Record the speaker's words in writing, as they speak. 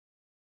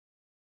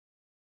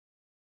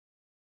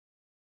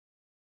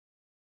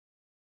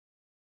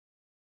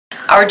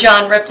Our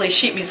John Ripley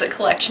sheet music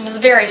collection is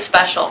very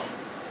special.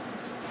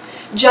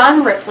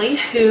 John Ripley,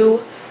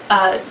 who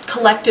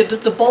collected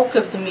the bulk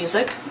of the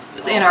music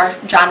in our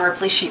John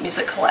Ripley sheet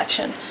music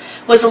collection,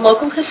 was a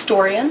local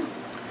historian,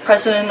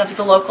 president of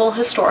the local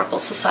historical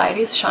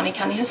society, the Shawnee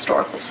County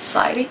Historical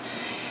Society,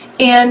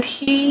 and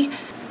he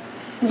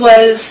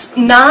was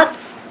not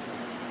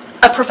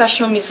a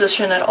professional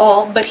musician at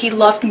all, but he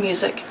loved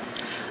music.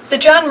 The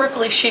John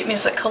Ripley sheet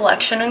music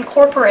collection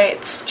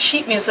incorporates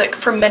sheet music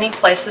from many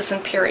places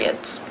and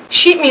periods.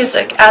 Sheet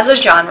music as a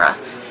genre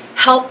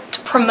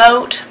helped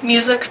promote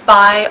music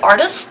by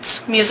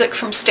artists, music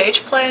from stage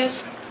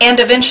plays, and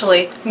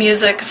eventually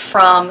music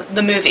from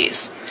the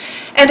movies.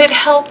 And it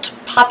helped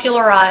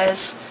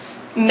popularize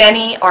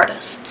many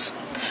artists.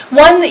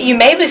 One that you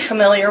may be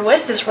familiar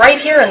with is right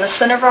here in the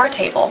center of our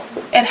table.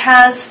 It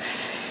has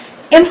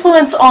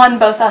influence on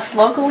both us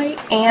locally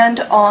and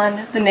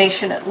on the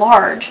nation at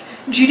large.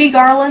 Judy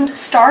Garland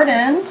starred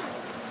in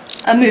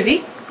a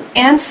movie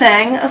and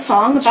sang a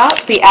song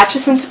about the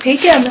Atchison,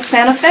 Topeka, and the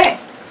Santa Fe.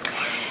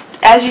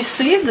 As you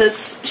see,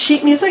 this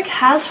sheet music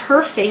has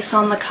her face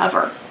on the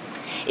cover.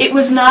 It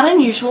was not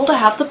unusual to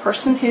have the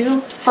person who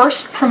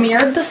first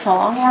premiered the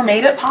song or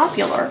made it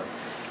popular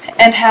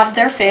and have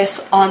their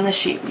face on the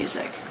sheet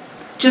music.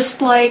 Just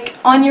like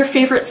on your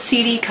favorite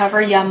CD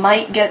cover, you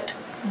might get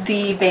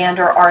the band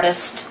or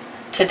artist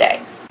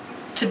today.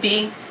 To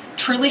be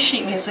truly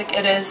sheet music,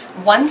 it is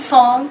one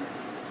song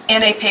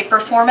in a paper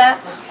format,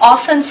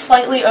 often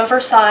slightly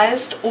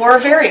oversized or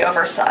very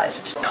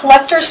oversized.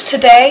 Collectors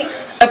today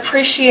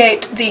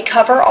appreciate the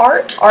cover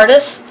art,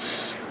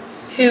 artists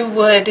who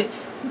would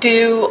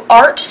do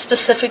art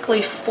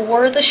specifically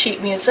for the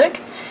sheet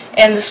music,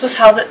 and this was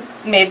how they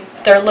made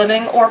their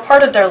living or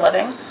part of their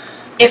living.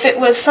 If it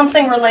was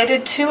something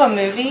related to a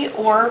movie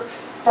or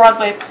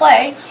Broadway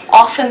play,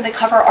 often the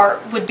cover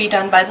art would be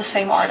done by the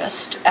same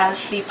artist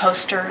as the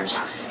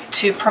posters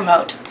to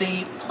promote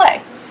the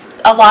play.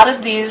 A lot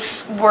of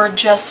these were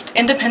just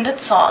independent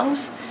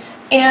songs,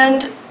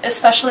 and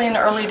especially in the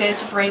early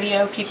days of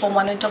radio, people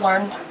wanted to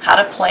learn how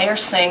to play or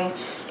sing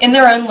in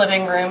their own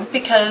living room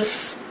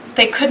because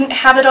they couldn't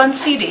have it on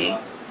CD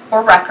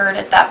or record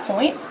at that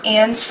point,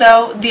 and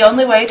so the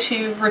only way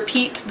to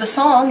repeat the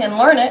song and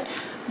learn it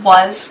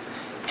was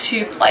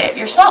to play it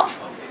yourself.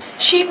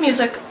 Sheet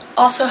music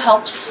also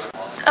helps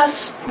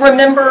us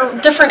remember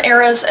different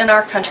eras in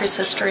our country's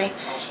history,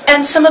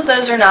 and some of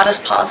those are not as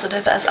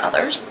positive as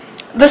others.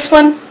 This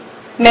one,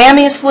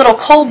 Mammy's Little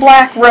Coal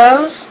Black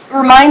Rose,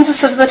 reminds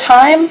us of the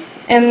time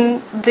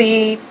in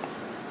the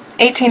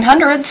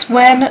 1800s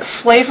when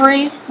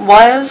slavery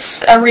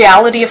was a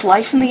reality of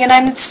life in the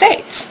United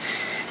States.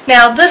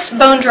 Now, this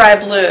Bone Dry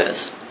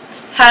Blues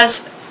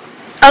has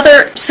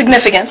other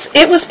significance.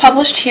 It was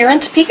published here in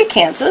Topeka,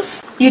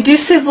 Kansas. You do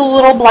see the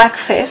little black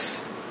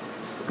face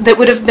that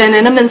would have been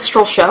in a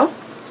minstrel show,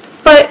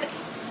 but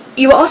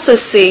you also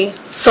see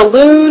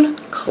Saloon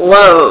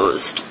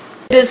Closed.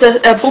 It is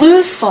a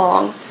blues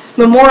song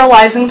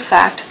memorializing the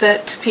fact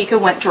that Topeka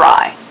went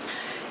dry.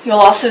 You'll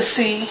also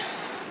see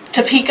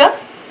Topeka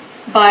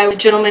by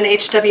gentleman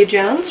H.W.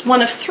 Jones,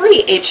 one of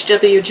three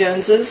H.W.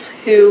 Joneses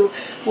who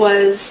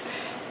was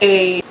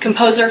a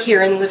composer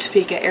here in the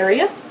Topeka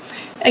area,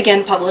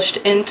 again published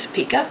in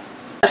Topeka.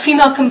 A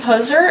female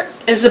composer,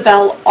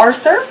 Isabel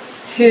Arthur,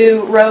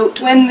 who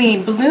wrote When the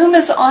Bloom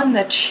is on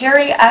the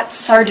Cherry at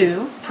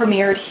Sardu,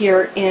 premiered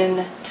here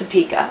in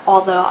Topeka,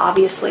 although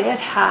obviously it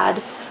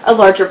had a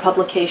larger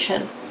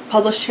publication,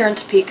 published here in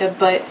Topeka,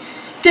 but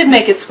did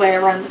make its way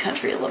around the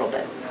country a little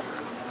bit.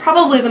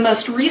 Probably the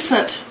most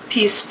recent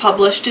piece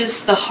published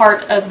is The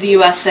Heart of the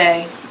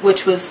USA,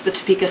 which was the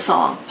Topeka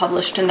song,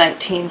 published in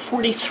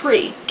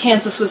 1943.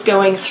 Kansas was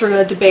going through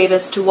a debate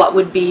as to what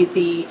would be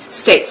the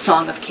state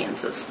song of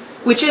Kansas,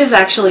 which is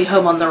actually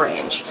Home on the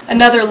Range.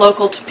 Another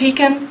local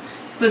Topekan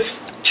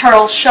was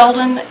Charles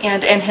Sheldon,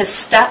 and in his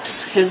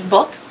Steps, his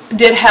book,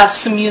 did have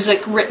some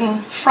music written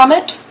from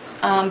it,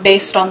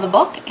 based on the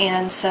book,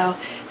 and so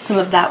some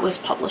of that was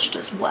published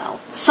as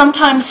well.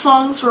 Sometimes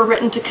songs were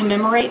written to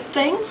commemorate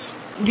things.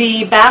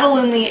 The Battle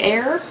in the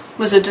Air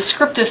was a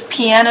descriptive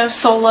piano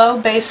solo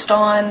based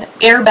on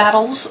air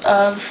battles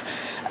of,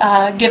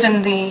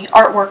 given the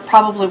artwork,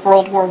 probably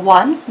World War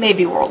I,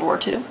 maybe World War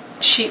II.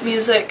 Sheet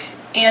music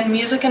and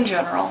music in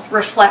general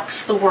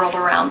reflects the world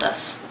around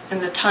us in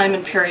the time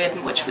and period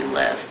in which we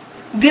live.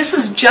 This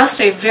is just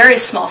a very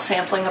small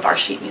sampling of our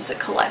sheet music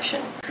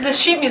collection. This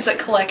sheet music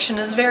collection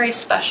is very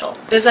special.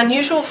 It is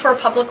unusual for a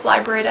public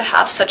library to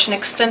have such an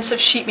extensive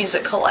sheet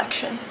music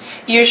collection.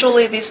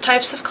 Usually these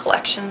types of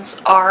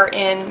collections are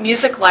in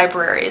music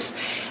libraries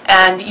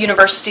and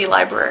university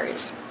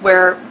libraries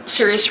where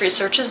serious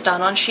research is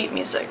done on sheet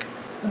music.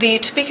 The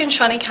Topeka and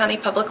Shawnee County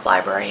Public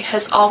Library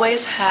has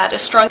always had a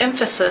strong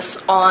emphasis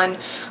on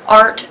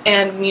art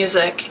and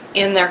music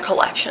in their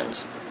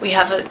collections. We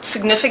have a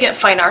significant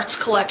fine arts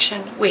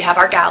collection, we have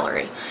our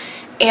gallery,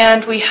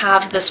 and we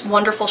have this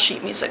wonderful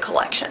sheet music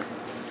collection.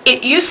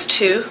 It used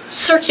to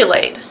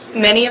circulate.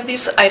 Many of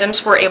these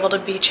items were able to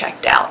be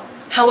checked out.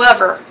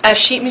 However, as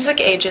sheet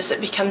music ages, it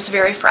becomes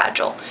very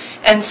fragile,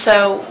 and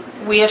so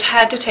we have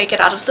had to take it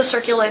out of the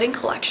circulating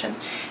collection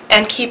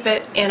and keep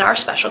it in our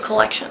special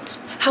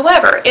collections.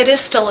 However, it is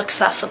still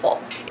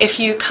accessible. If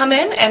you come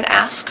in and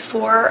ask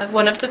for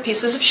one of the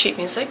pieces of sheet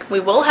music, we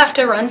will have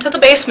to run to the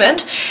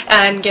basement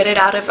and get it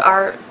out of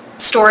our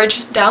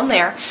storage down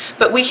there,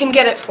 but we can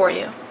get it for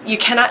you. You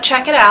cannot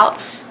check it out,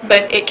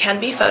 but it can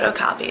be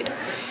photocopied.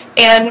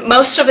 And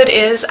most of it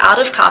is out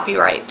of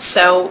copyright,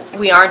 so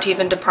we aren't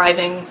even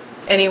depriving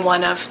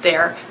anyone of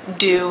their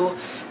due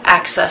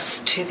access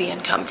to the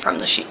income from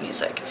the sheet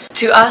music.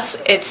 To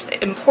us, it's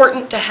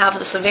important to have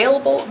this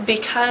available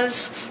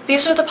because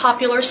these are the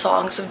popular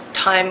songs of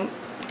time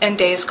and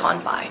days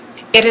gone by.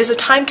 It is a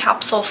time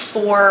capsule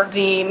for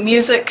the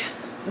music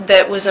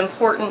that was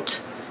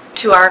important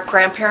to our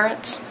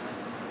grandparents,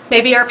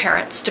 maybe our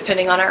parents,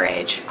 depending on our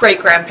age,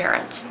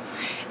 great-grandparents.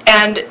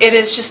 And it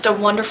is just a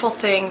wonderful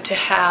thing to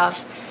have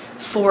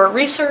for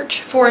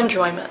research, for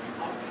enjoyment.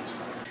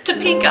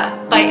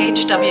 Topeka by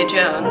H.W.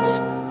 Jones,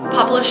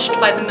 published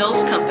by the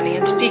Mills Company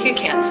in Topeka,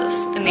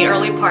 Kansas in the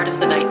early part of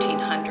the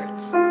 1900s.